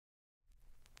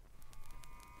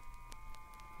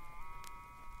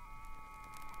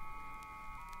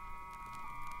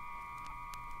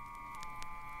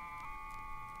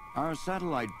Our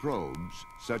satellite probes,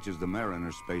 such as the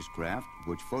Mariner spacecraft,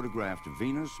 which photographed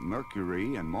Venus,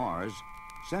 Mercury, and Mars,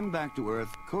 send back to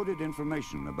Earth coded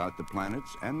information about the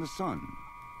planets and the Sun.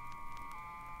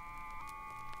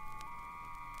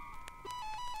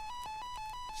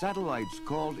 Satellites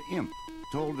called IMP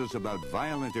told us about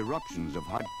violent eruptions of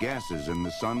hot gases in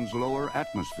the Sun's lower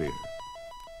atmosphere.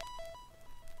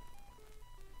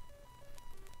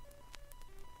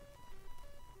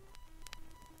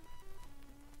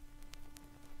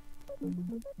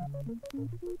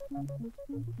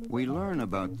 We learn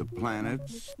about the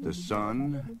planets, the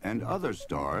Sun, and other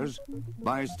stars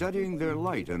by studying their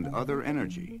light and other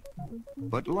energy.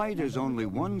 But light is only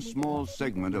one small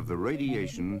segment of the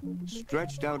radiation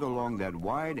stretched out along that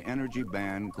wide energy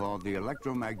band called the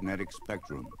electromagnetic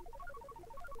spectrum.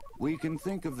 We can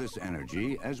think of this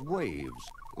energy as waves,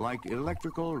 like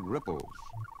electrical ripples.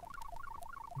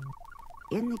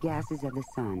 In the gases of the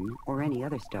Sun or any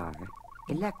other star,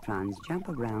 electrons jump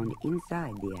around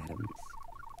inside the atoms.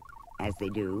 As they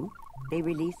do, they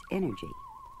release energy.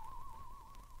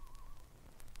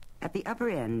 At the upper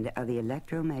end of the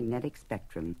electromagnetic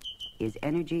spectrum is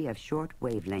energy of short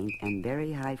wavelength and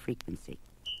very high frequency,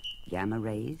 gamma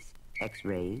rays,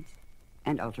 X-rays,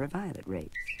 and ultraviolet rays.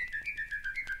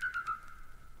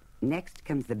 Next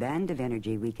comes the band of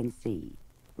energy we can see,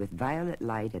 with violet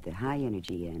light at the high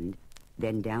energy end,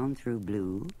 then down through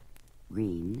blue,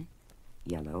 green,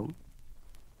 yellow,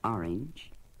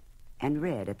 orange, and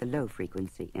red at the low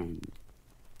frequency end.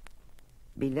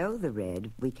 Below the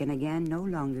red, we can again no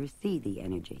longer see the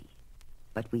energy,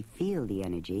 but we feel the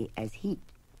energy as heat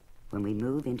when we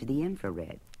move into the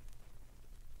infrared.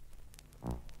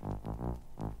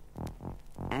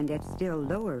 And at still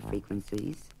lower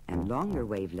frequencies and longer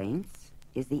wavelengths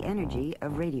is the energy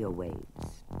of radio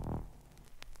waves.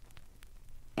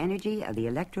 Energy of the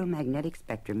electromagnetic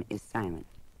spectrum is silent,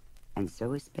 and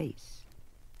so is space,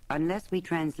 unless we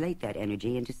translate that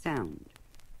energy into sound.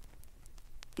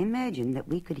 Imagine that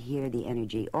we could hear the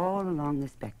energy all along the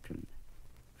spectrum,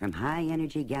 from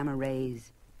high-energy gamma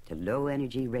rays to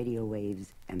low-energy radio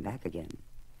waves and back again.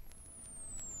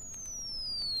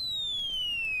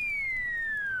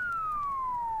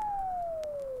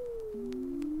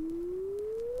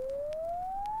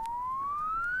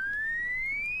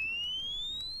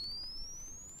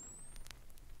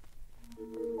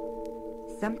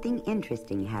 Something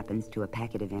interesting happens to a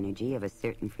packet of energy of a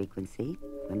certain frequency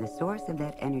when the source of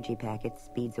that energy packet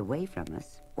speeds away from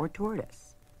us or toward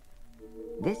us.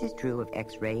 This is true of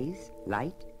X-rays,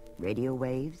 light, radio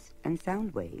waves, and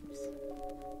sound waves.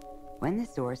 When the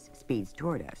source speeds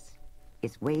toward us,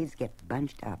 its waves get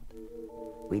bunched up.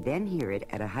 We then hear it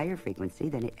at a higher frequency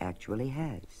than it actually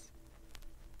has.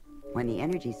 When the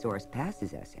energy source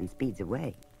passes us and speeds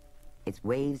away, its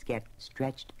waves get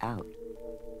stretched out.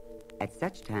 At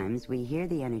such times, we hear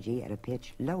the energy at a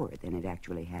pitch lower than it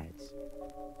actually has.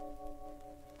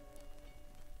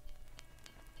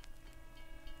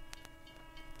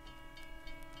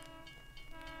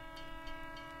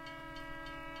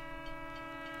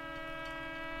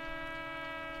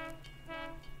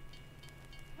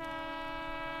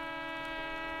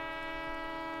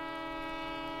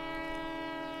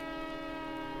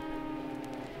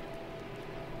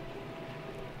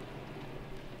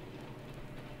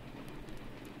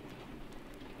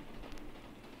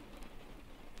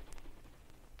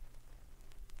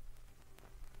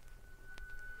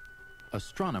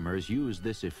 Astronomers use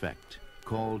this effect,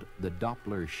 called the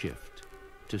Doppler Shift,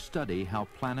 to study how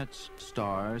planets,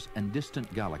 stars, and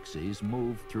distant galaxies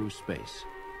move through space.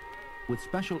 With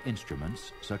special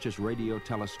instruments, such as radio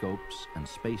telescopes and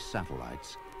space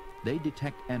satellites, they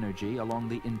detect energy along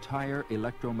the entire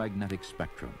electromagnetic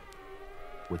spectrum.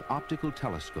 With optical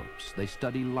telescopes, they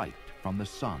study light from the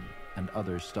Sun and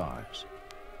other stars.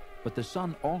 But the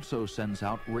Sun also sends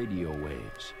out radio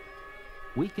waves.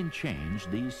 We can change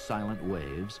these silent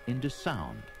waves into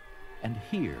sound and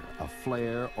hear a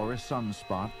flare or a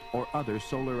sunspot or other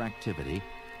solar activity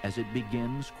as it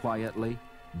begins quietly,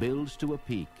 builds to a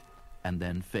peak, and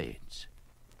then fades.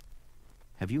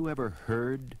 Have you ever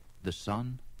heard the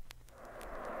Sun?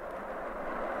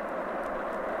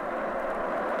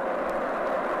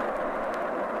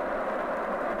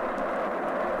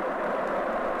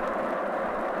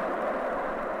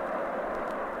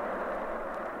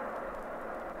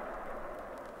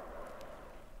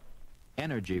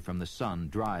 Energy from the Sun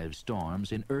drives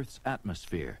storms in Earth's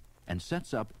atmosphere and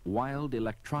sets up wild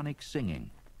electronic singing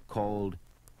called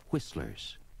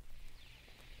whistlers.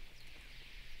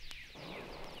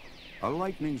 A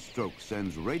lightning stroke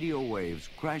sends radio waves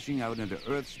crashing out into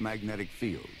Earth's magnetic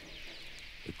field.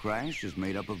 The crash is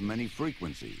made up of many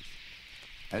frequencies.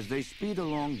 As they speed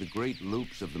along the great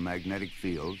loops of the magnetic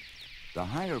field, the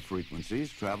higher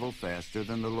frequencies travel faster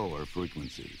than the lower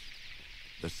frequencies.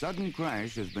 The sudden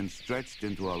crash has been stretched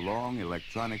into a long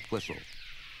electronic whistle.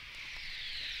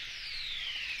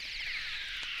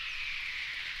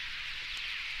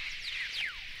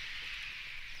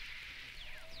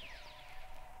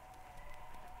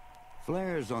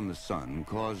 Flares on the sun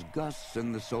cause gusts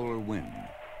in the solar wind.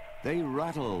 They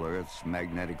rattle Earth's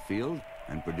magnetic field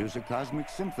and produce a cosmic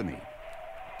symphony.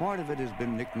 Part of it has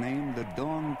been nicknamed the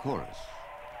Dawn Chorus.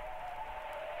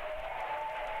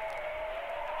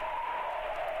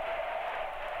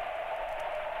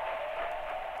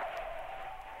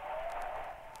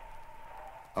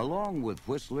 Along with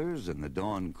whistlers and the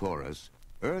Dawn Chorus,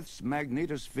 Earth's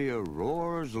magnetosphere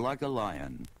roars like a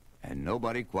lion, and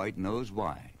nobody quite knows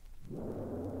why.